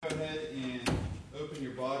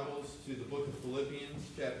book of Philippians,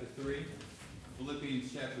 chapter 3.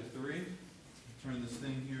 Philippians chapter 3. Turn this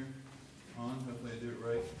thing here on. Hopefully I do it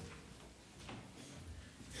right.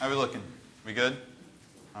 How are we looking? We good?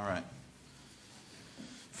 All right.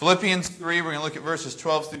 Philippians 3, we're going to look at verses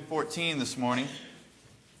 12 through 14 this morning.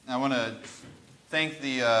 I want to thank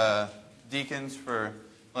the deacons for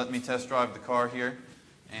letting me test drive the car here.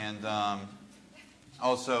 And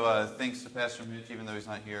also thanks to Pastor Mitch, even though he's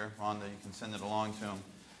not here. Rhonda, you can send it along to him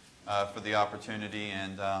for the opportunity.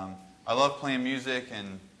 And I love playing music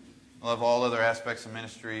and I love all other aspects of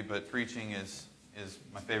ministry, but preaching is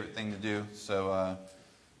my favorite thing to do. So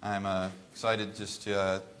I'm excited just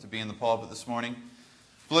to be in the pulpit this morning.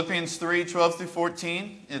 Philippians 3, 12 through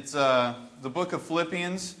 14. It's the book of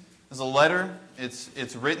Philippians is a letter.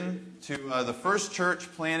 It's written to the first church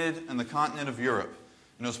planted in the continent of Europe.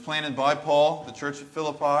 And it was planted by Paul, the church at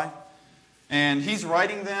Philippi. And he's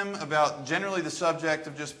writing them about generally the subject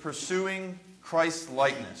of just pursuing Christ's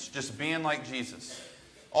likeness, just being like Jesus.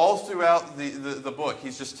 All throughout the book,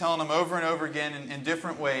 he's just telling them over and over again in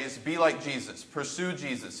different ways, be like Jesus, pursue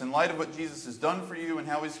Jesus. In light of what Jesus has done for you and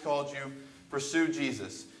how he's called you, pursue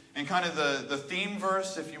Jesus. And kind of the theme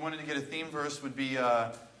verse, if you wanted to get a theme verse, would be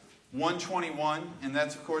 121. And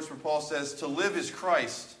that's, of course, where Paul says, to live is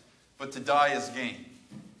Christ, but to die is gain.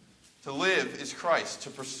 To live is Christ, to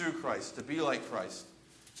pursue Christ, to be like Christ.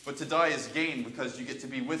 But to die is gain because you get to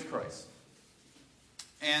be with Christ.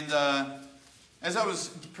 And as I was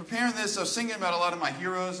preparing this, I was thinking about a lot of my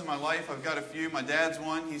heroes in my life. I've got a few. My dad's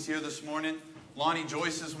one. He's here this morning. Lonnie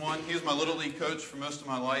Joyce is one. He was my Little League coach for most of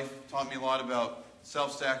my life. Taught me a lot about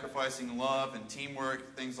self-sacrificing love and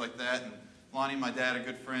teamwork, things like that. And Lonnie and my dad are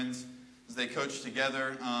good friends as they coach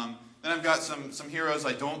together. Then I've got some heroes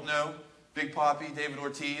I don't know. Big Papi, David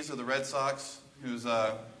Ortiz of the Red Sox, who's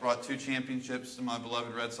brought 2 championships to my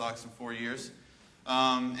beloved Red Sox in 4 years.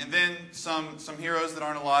 And then some heroes that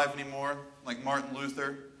aren't alive anymore, like Martin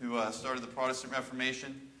Luther, who started the Protestant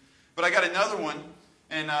Reformation. But I got another one,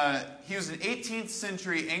 and he was an 18th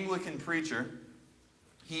century Anglican preacher.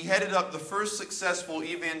 He headed up the first successful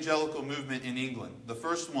evangelical movement in England, the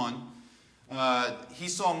first one. He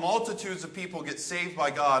saw multitudes of people get saved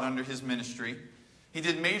by God under his ministry. He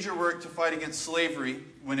did major work to fight against slavery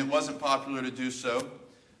when it wasn't popular to do so.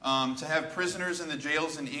 To have prisoners in the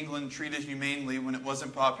jails in England treated humanely when it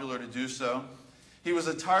wasn't popular to do so. He was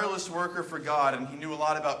a tireless worker for God, and he knew a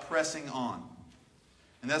lot about pressing on.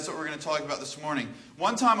 And that's what we're going to talk about this morning.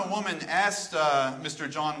 One time a woman asked Mr.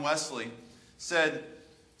 John Wesley, said,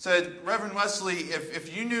 Reverend Wesley,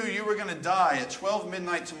 if you knew you were going to die at 12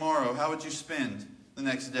 midnight tomorrow, how would you spend the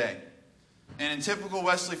next day? And in typical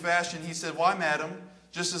Wesley fashion, he said, why, madam,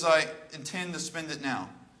 just as I intend to spend it now.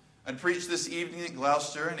 I'd preach this evening at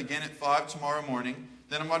Gloucester and again at 5 tomorrow morning.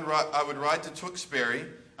 Then I would ride to Tewkesbury.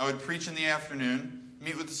 I would preach in the afternoon,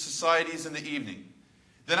 meet with the societies in the evening.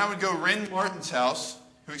 Then I would go Rin Martin's house,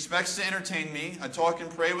 who expects to entertain me. I'd talk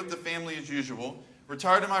and pray with the family as usual,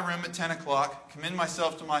 retire to my room at 10 o'clock, commend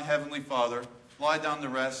myself to my heavenly Father, lie down to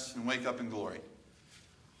rest, and wake up in glory.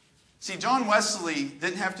 See, John Wesley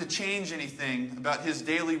didn't have to change anything about his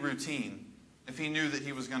daily routine if he knew that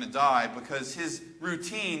he was going to die, because his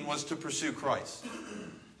routine was to pursue Christ.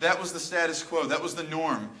 That was the status quo. That was the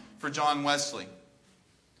norm for John Wesley.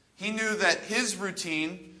 He knew that his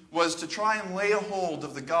routine was to try and lay a hold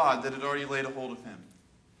of the God that had already laid a hold of him.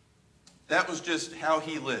 That was just how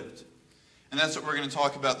he lived. And that's what we're going to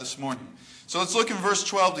talk about this morning. So let's look in verse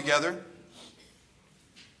 12 together.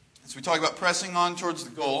 As we talk about pressing on towards the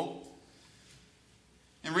goal.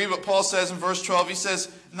 And read what Paul says in verse 12. He says,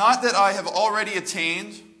 not that I have already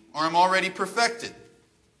attained or am already perfected,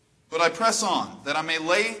 but I press on, that I may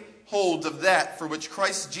lay hold of that for which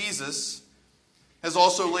Christ Jesus has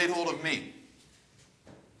also laid hold of me.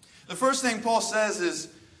 The first thing Paul says is,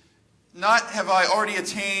 not have I already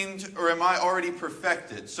attained or am I already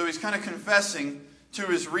perfected. So he's kind of confessing to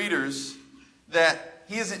his readers that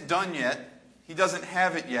he isn't done yet. He doesn't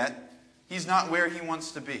have it yet. He's not where he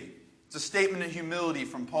wants to be. It's a statement of humility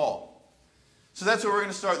from Paul. So that's where we're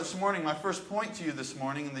going to start this morning. My first point to you this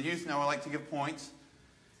morning, and the youth know I like to give points,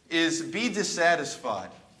 is be dissatisfied.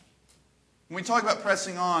 When we talk about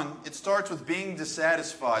pressing on, it starts with being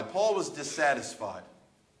dissatisfied. Paul was dissatisfied.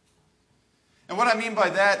 And what I mean by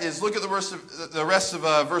that is, look at the rest of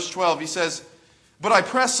verse 12. He says, but I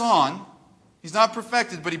press on. He's not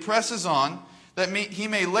perfected, but he presses on, that he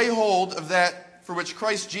may lay hold of that for which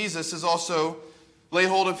Christ Jesus has also laid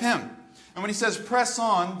hold of him. And when he says press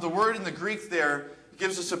on, the word in the Greek there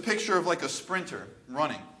gives us a picture of like a sprinter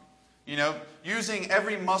running. You know, using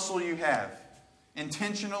every muscle you have,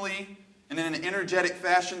 intentionally and in an energetic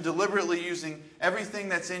fashion, deliberately using everything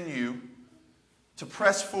that's in you to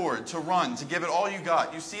press forward, to run, to give it all you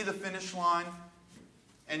got. You see the finish line,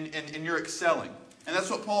 and you're excelling. And that's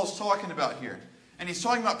what Paul's talking about here. And he's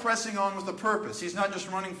talking about pressing on with a purpose. He's not just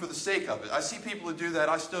running for the sake of it. I see people who do that.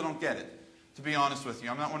 I still don't get it, to be honest with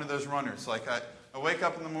you. I'm not one of those runners. Like, I wake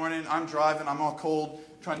up in the morning, I'm driving, I'm all cold,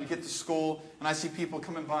 trying to get to school, and I see people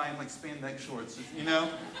coming by in like spandex shorts, you know?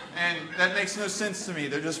 And that makes no sense to me.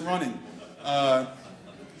 They're just running.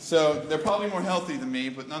 So they're probably more healthy than me,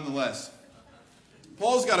 but nonetheless.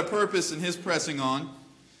 Paul's got a purpose in his pressing on.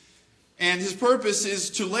 And his purpose is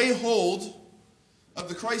to lay hold of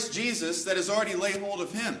the Christ Jesus that has already laid hold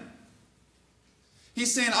of him.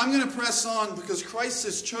 He's saying, I'm going to press on because Christ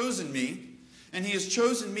has chosen me, and he has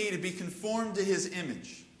chosen me to be conformed to his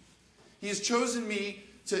image. He has chosen me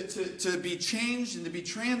to be changed and to be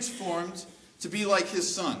transformed to be like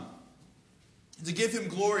his Son, to give him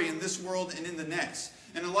glory in this world and in the next.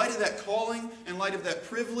 And in light of that calling, in light of that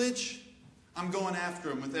privilege, I'm going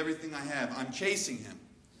after him with everything I have. I'm chasing him.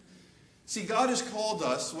 See, God has called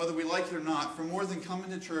us, whether we like it or not, for more than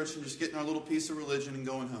coming to church and just getting our little piece of religion and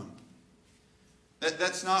going home.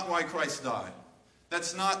 That's not why Christ died.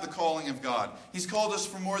 That's not the calling of God. He's called us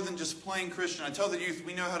for more than just playing Christian. I tell the youth,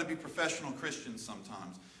 we know how to be professional Christians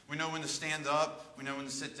sometimes. We know when to stand up. We know when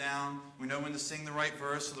to sit down. We know when to sing the right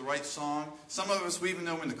verse or the right song. Some of us, we even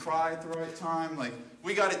know when to cry at the right time. Like,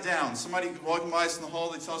 we got it down. Somebody walking by us in the hall,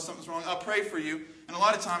 they tell us something's wrong. I'll pray for you. And a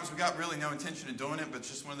lot of times we got really no intention of doing it, but it's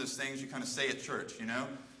just one of those things you kind of say at church, you know?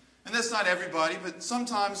 And that's not everybody, but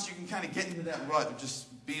sometimes you can kind of get into that rut of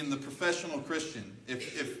just being the professional Christian.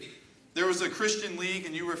 If there was a Christian league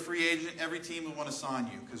and you were a free agent, every team would want to sign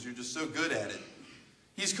you because you're just so good at it.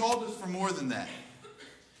 He's called us for more than that.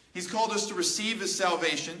 He's called us to receive his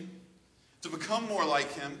salvation, to become more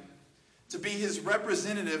like him, to be his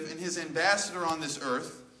representative and his ambassador on this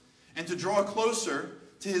earth, and to draw closer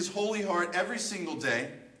to his holy heart every single day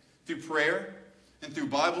through prayer and through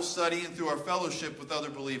Bible study and through our fellowship with other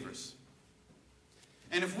believers.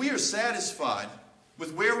 And if we are satisfied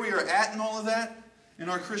with where we are at in all of that, in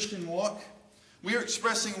our Christian walk, we are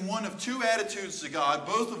expressing one of two attitudes to God,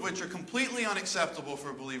 both of which are completely unacceptable for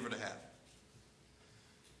a believer to have.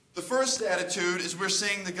 The first attitude is we're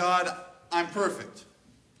saying to God, I'm perfect.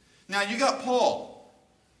 Now, you got Paul,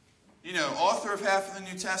 author of half of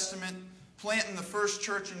the New Testament, planting the first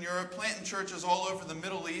church in Europe, planting churches all over the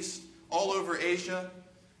Middle East, all over Asia.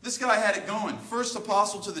 This guy had it going. First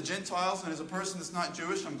apostle to the Gentiles, and as a person that's not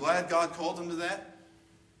Jewish, I'm glad God called him to that.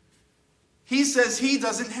 He says he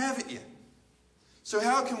doesn't have it yet. So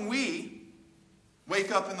how can we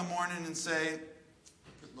wake up in the morning and say,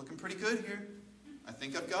 looking pretty good here. I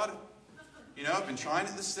think I've got it. I've been trying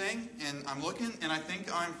at this thing, and I'm looking, and I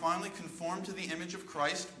think I'm finally conformed to the image of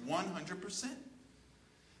Christ 100%.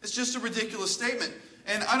 It's just a ridiculous statement.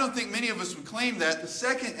 And I don't think many of us would claim that. The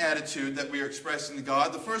second attitude that we are expressing to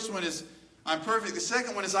God, the first one is, I'm perfect. The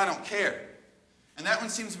second one is, I don't care. And that one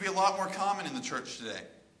seems to be a lot more common in the church today,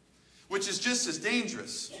 which is just as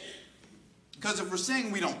dangerous. Because if we're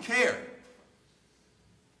saying we don't care,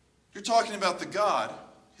 you're talking about the God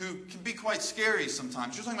who can be quite scary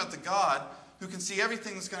sometimes. You're talking about the God who can see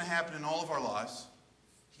everything that's going to happen in all of our lives.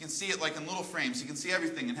 He can see it like in little frames. He can see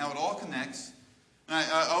everything and how it all connects. And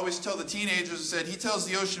I always tell the teenagers, I said, he tells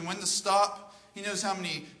the ocean when to stop. He knows how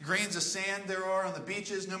many grains of sand there are on the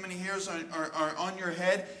beaches, how many hairs are on your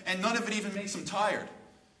head, and none of it even makes him tired.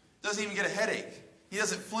 Doesn't even get a headache. He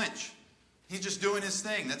doesn't flinch. He's just doing his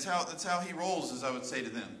thing. That's how he rolls, as I would say to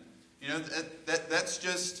them. That's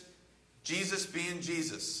just Jesus being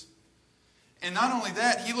Jesus. And not only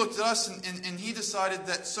that, he looked at us and he decided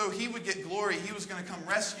that so he would get glory, he was going to come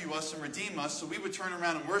rescue us and redeem us, so we would turn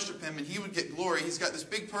around and worship him and he would get glory. He's got this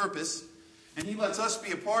big purpose, and he lets us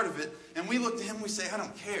be a part of it, and we look to him and we say, I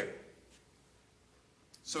don't care.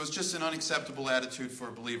 So it's just an unacceptable attitude for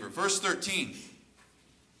a believer. Verse 13.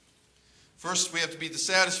 First, we have to be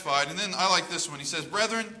dissatisfied, and then I like this one. He says,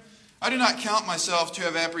 Brethren, I do not count myself to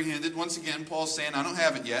have apprehended. Once again, Paul's saying, I don't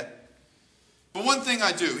have it yet. But one thing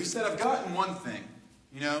I do. He said, I've gotten one thing.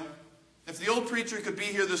 If the old preacher could be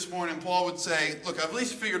here this morning, Paul would say, look, I've at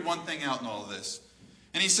least figured one thing out in all of this.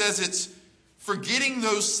 And he says it's forgetting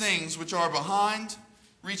those things which are behind,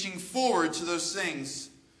 reaching forward to those things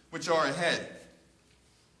which are ahead.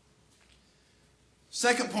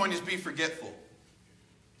 Second point is be forgetful.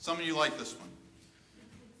 Some of you like this one.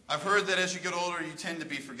 I've heard that as you get older, you tend to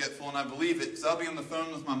be forgetful, and I believe it, because I'll be on the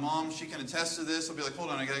phone with my mom. She can attest to this. I'll be like, hold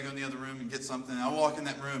on, I got to go in the other room and get something. And I'll walk in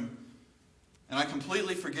that room, and I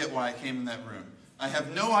completely forget why I came in that room. I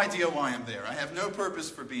have no idea why I'm there. I have no purpose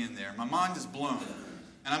for being there. My mind is blown.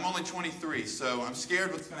 And I'm only 23, so I'm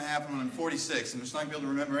scared what's going to happen when I'm 46. I'm just not going to be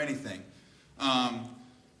able to remember anything.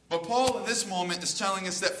 But Paul in this moment is telling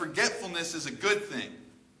us that forgetfulness is a good thing.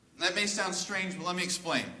 That may sound strange, but let me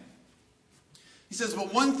explain. He says,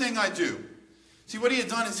 but one thing I do. See, what he had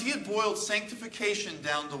done is he had boiled sanctification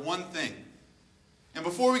down to one thing. And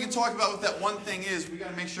before we can talk about what that one thing is, we've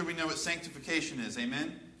got to make sure we know what sanctification is.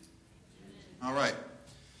 Amen? All right.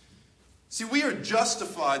 See, we are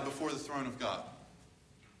justified before the throne of God.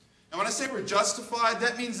 And when I say we're justified,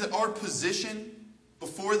 that means that our position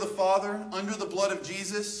before the Father, under the blood of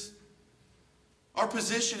Jesus, our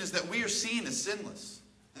position is that we are seen as sinless.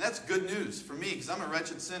 And that's good news for me, because I'm a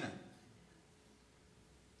wretched sinner.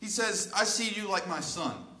 He says, I see you like my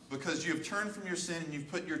son, because you have turned from your sin and you've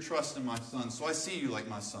put your trust in my son. So I see you like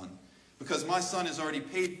my son, because my son has already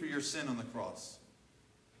paid for your sin on the cross.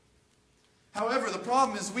 However, the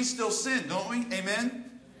problem is we still sin, don't we? Amen?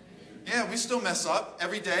 Yeah, we still mess up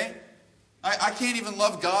every day. I can't even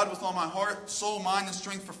love God with all my heart, soul, mind, and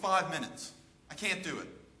strength for 5 minutes. I can't do it.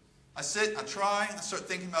 I sit, I try, I start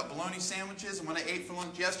thinking about bologna sandwiches and what I ate for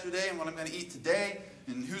lunch yesterday and what I'm going to eat today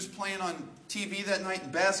and who's playing on TV that night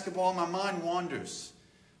and basketball. My mind wanders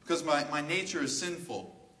because my nature is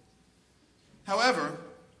sinful. However,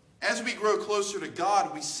 as we grow closer to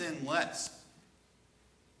God, we sin less.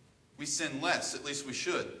 We sin less, at least we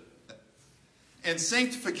should. And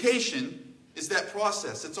sanctification is that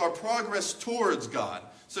process. It's our progress towards God.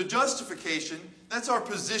 So justification, that's our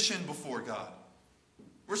position before God.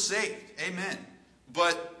 We're saved. Amen.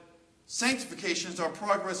 But sanctification is our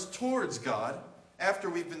progress towards God after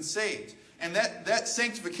we've been saved. And that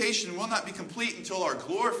sanctification will not be complete until our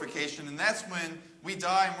glorification. And that's when we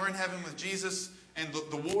die and we're in heaven with Jesus and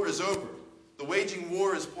the war is over. The waging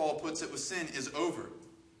war, as Paul puts it, with sin is over.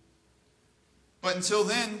 But until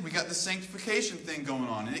then, we got this sanctification thing going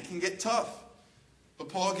on, and it can get tough. But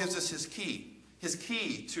Paul gives us his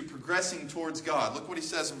key to progressing towards God. Look what he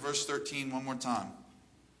says in verse 13 one more time.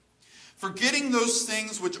 Forgetting those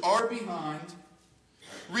things which are behind,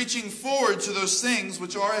 reaching forward to those things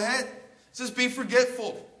which are ahead. It says, be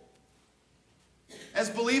forgetful. As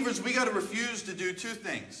believers, we got to refuse to do two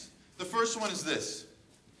things. The first one is this.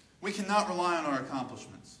 We cannot rely on our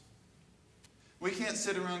accomplishments. We can't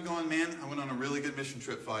sit around going, man, I went on a really good mission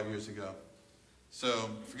trip 5 years ago. So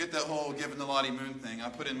forget that whole giving the Lottie Moon thing. I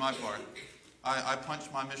put in my part. I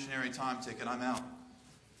punched my missionary time ticket. I'm out.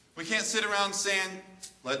 We can't sit around saying,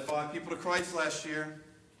 led 5 people to Christ last year.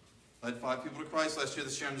 Led 5 people to Christ last year.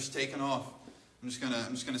 This year I'm just taking off. I'm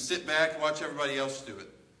just gonna sit back and watch everybody else do it.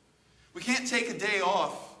 We can't take a day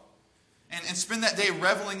off and spend that day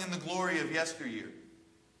reveling in the glory of yesteryear.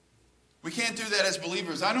 We can't do that as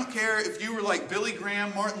believers. I don't care if you were like Billy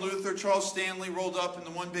Graham, Martin Luther, Charles Stanley rolled up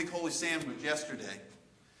into one big holy sandwich yesterday.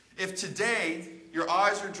 If today your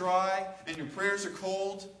eyes are dry and your prayers are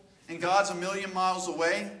cold and God's a million miles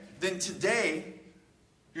away, then today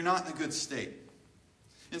you're not in a good state.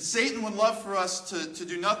 And Satan would love for us to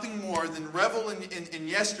do nothing more than revel in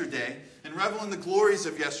yesterday and revel in the glories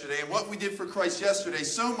of yesterday and what we did for Christ yesterday,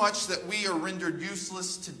 so much that we are rendered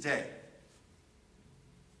useless today.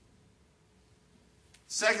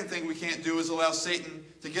 Second thing we can't do is allow Satan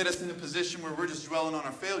to get us in a position where we're just dwelling on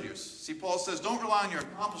our failures. See, Paul says, don't rely on your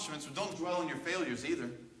accomplishments, but don't dwell on your failures either.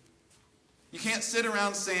 You can't sit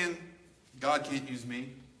around saying, God can't use me.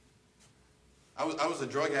 I was a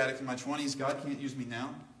drug addict in my 20s. God can't use me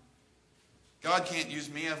now. God can't use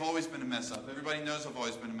me. I've always been a mess up. Everybody knows I've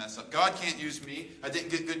always been a mess up. God can't use me. I didn't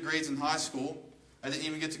get good grades in high school. I didn't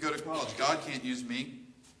even get to go to college. God can't use me.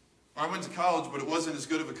 Or I went to college, but it wasn't as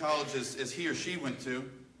good of a college as he or she went to.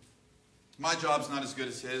 My job's not as good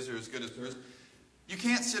as his or as good as hers. You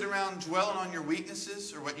can't sit around dwelling on your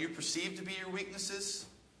weaknesses or what you perceive to be your weaknesses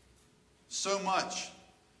so much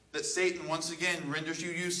that Satan once again renders you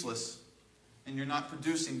useless and you're not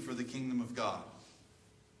producing for the kingdom of God.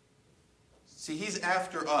 See, he's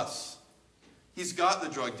after us. He's got the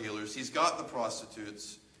drug dealers. He's got the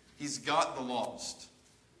prostitutes. He's got the lost.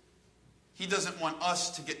 He doesn't want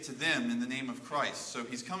us to get to them in the name of Christ. So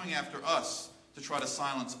he's coming after us to try to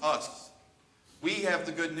silence us. We have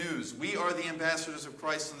the good news. We are the ambassadors of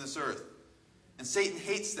Christ on this earth. And Satan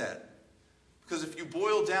hates that. Because if you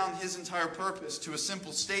boil down his entire purpose to a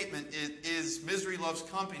simple statement, it is misery loves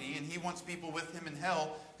company, and he wants people with him in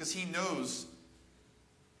hell because he knows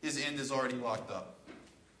his end is already locked up.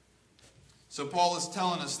 So Paul is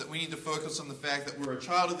telling us that we need to focus on the fact that we're a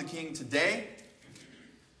child of the King today.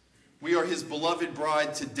 We are his beloved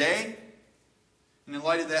bride today. And in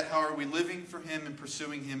light of that, how are we living for him and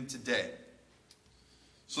pursuing him today?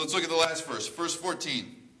 So let's look at the last verse, verse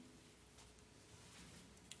 14.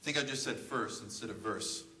 I think I just said first instead of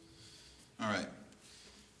verse. All right.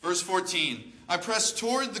 Verse 14. I press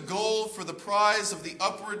toward the goal for the prize of the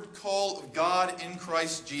upward call of God in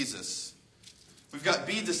Christ Jesus. We've got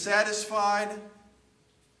be dissatisfied,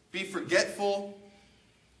 be forgetful.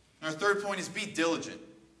 And our third point is be diligent.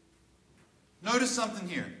 Notice something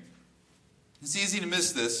here. It's easy to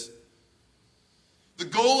miss this. The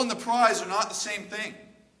goal and the prize are not the same thing.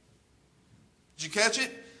 Did you catch it?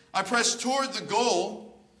 I press toward the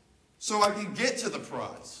goal so I can get to the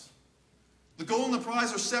prize. The goal and the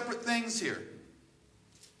prize are separate things here.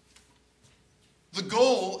 The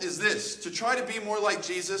goal is this, to try to be more like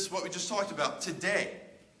Jesus, what we just talked about, today.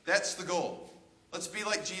 That's the goal. Let's be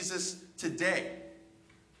like Jesus today.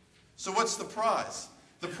 So what's the prize?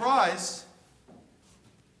 The prize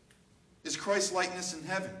is Christ-likeness in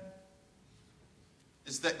heaven.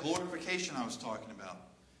 It's that glorification I was talking about.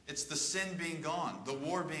 It's the sin being gone, the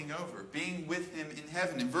war being over, being with him in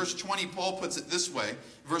heaven. In verse 20, Paul puts it this way.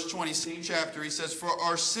 Verse 20, same chapter, he says, "For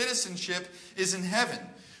our citizenship is in heaven,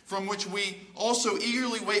 from which we also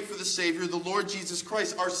eagerly wait for the Savior, the Lord Jesus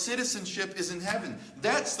Christ." Our citizenship is in heaven.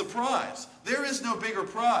 That's the prize. There is no bigger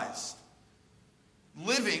prize.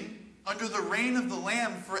 Living under the reign of the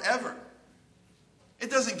Lamb forever. It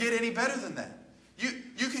doesn't get any better than that.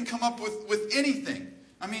 You can come up with anything.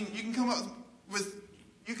 I mean, you can come up with,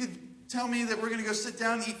 you could tell me that we're going to go sit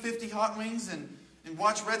down and eat 50 hot wings and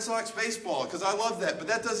watch Red Sox baseball, because I love that, but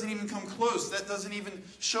that doesn't even come close. That doesn't even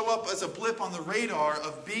show up as a blip on the radar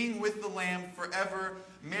of being with the Lamb forever,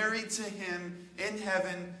 married to him in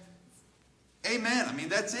heaven. Amen. I mean,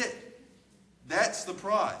 that's it. That's the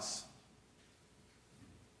prize.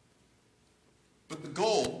 But the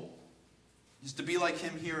goal is to be like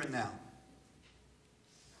him here and now.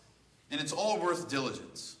 And it's all worth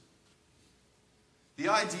diligence. The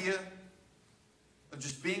idea of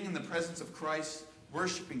just being in the presence of Christ,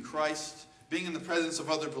 worshiping Christ, being in the presence of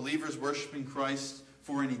other believers, worshiping Christ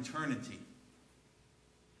for an eternity.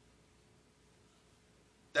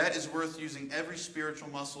 That is worth using every spiritual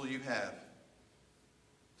muscle you have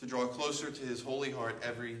to draw closer to his holy heart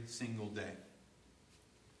every single day.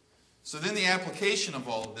 So then the application of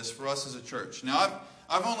all of this for us as a church. Now,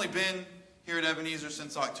 I've only been here at Ebenezer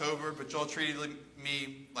since October, but y'all treated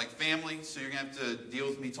me like family, so you're going to have to deal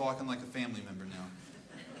with me talking like a family member now.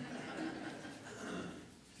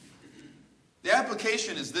 The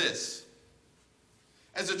application is this.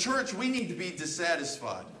 As a church, we need to be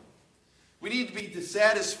dissatisfied. We need to be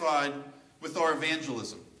dissatisfied with our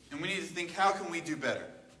evangelism. And we need to think, how can we do better?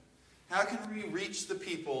 How can we reach the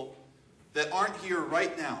people that aren't here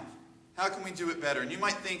right now? How can we do it better? And you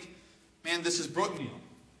might think, man, this is Brookneal.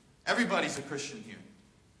 Everybody's a Christian here.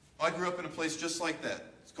 Well, I grew up in a place just like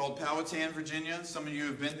that. It's called Powhatan, Virginia. Some of you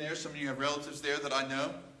have been there. Some of you have relatives there that I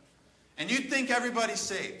know. And you'd think everybody's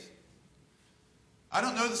saved. I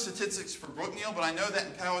don't know the statistics for Brookneal, but I know that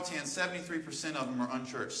in Powhatan, 73% of them are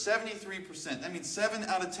unchurched. 73%. That means 7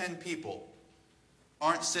 out of 10 people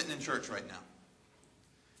aren't sitting in church right now.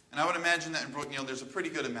 And I would imagine that in Brookneal, there's a pretty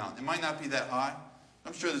good amount. It might not be that high.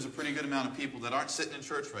 I'm sure there's a pretty good amount of people that aren't sitting in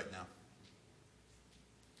church right now.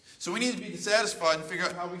 So we need to be dissatisfied and figure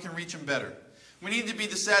out how we can reach them better. We need to be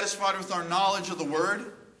dissatisfied with our knowledge of the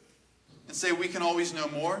Word and say we can always know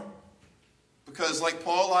more. Because like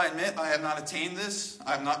Paul, I admit, I have not attained this.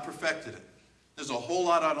 I have not perfected it. There's a whole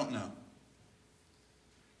lot I don't know.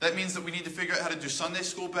 That means that we need to figure out how to do Sunday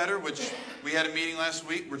school better, which we had a meeting last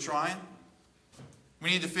week. We're trying.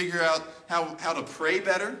 We need to figure out how to pray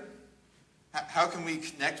better. How can we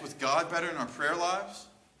connect with God better in our prayer lives?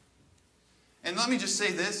 And let me just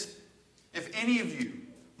say this. If any of you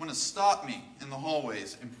want to stop me in the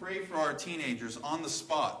hallways and pray for our teenagers on the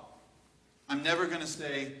spot, I'm never going to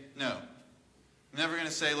say no. I'm never going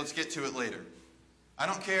to say, let's get to it later. I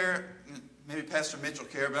don't care, maybe Pastor Mitch will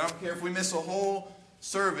care, but I don't care if we miss a whole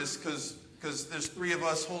service because there's 3 of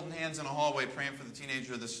us holding hands in a hallway praying for the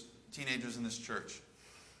teenagers in this church.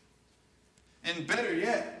 And better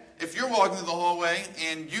yet, if you're walking through the hallway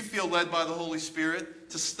and you feel led by the Holy Spirit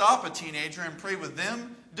to stop a teenager and pray with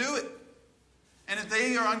them, do it. And if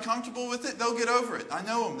they are uncomfortable with it, they'll get over it. I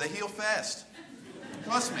know them. They heal fast.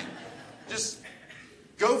 Trust me. Just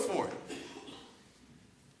go for it.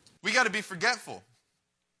 We got to be forgetful.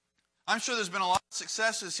 I'm sure there's been a lot of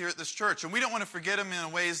successes here at this church, and we don't want to forget them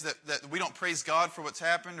in ways that we don't praise God for what's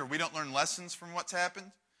happened or we don't learn lessons from what's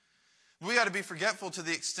happened. We got to be forgetful to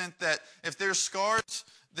the extent that if there's scars,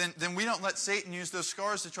 then we don't let Satan use those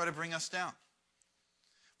scars to try to bring us down.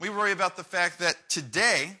 We worry about the fact that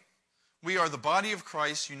today we are the body of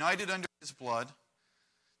Christ united under his blood,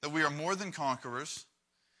 that we are more than conquerors,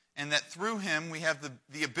 and that through him we have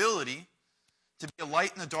the ability to be a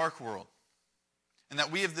light in a dark world, and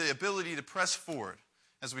that we have the ability to press forward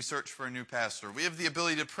as we search for a new pastor. We have the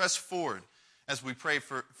ability to press forward as we pray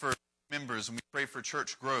for members, and we pray for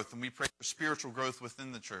church growth, and we pray for spiritual growth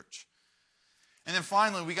within the church. And then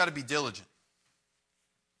finally, we got to be diligent.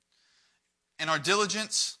 And our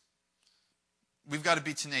diligence, we've got to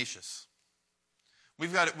be tenacious.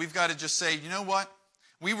 We've got to just say, you know what?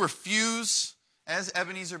 We refuse, as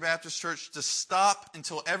Ebenezer Baptist Church, to stop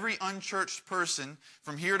until every unchurched person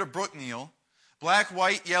from here to Brookneal, black,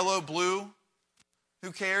 white, yellow, blue,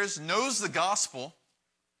 who cares, knows the gospel,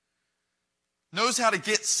 knows how to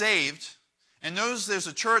get saved, and knows there's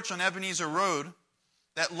a church on Ebenezer Road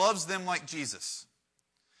that loves them like Jesus,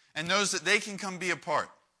 and knows that they can come be a part.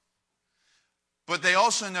 But they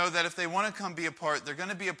also know that if they want to come be a part, they're going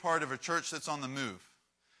to be a part of a church that's on the move.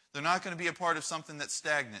 They're not going to be a part of something that's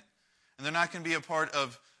stagnant. And they're not going to be a part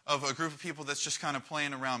of a group of people that's just kind of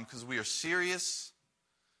playing around, because we are serious.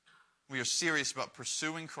 We are serious about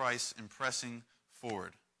pursuing Christ and pressing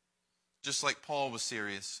forward. Just like Paul was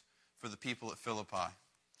serious for the people at Philippi.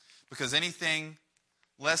 Because anything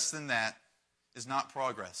less than that is not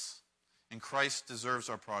progress. And Christ deserves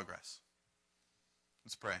our progress.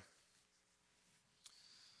 Let's pray.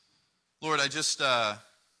 Lord, I just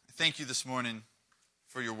thank you this morning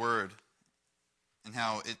for your word and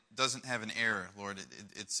how it doesn't have an error, Lord.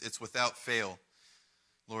 It's without fail,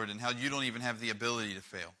 Lord, and how you don't even have the ability to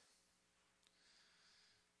fail.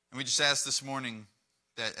 And we just ask this morning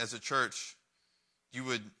that as a church, you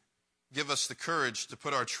would give us the courage to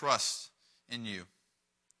put our trust in you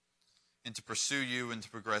and to pursue you and to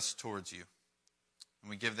progress towards you.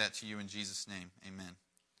 And we give that to you in Jesus' name. Amen.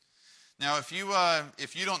 Now, if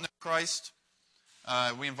you don't know Christ,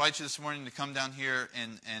 we invite you this morning to come down here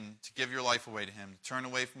and to give your life away to him, to turn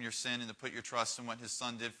away from your sin and to put your trust in what his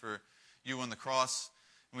son did for you on the cross.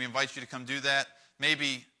 And we invite you to come do that.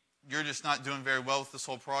 Maybe you're just not doing very well with this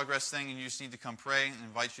whole progress thing and you just need to come pray, and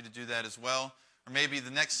invite you to do that as well. Or maybe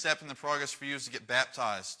the next step in the progress for you is to get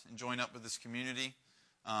baptized and join up with this community.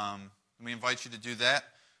 And we invite you to do that.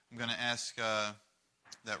 I'm going to ask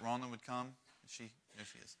that Rhonda would come. There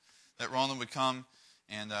she is. That Rhonda would come,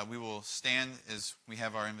 and we will stand as we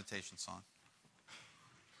have our invitation song.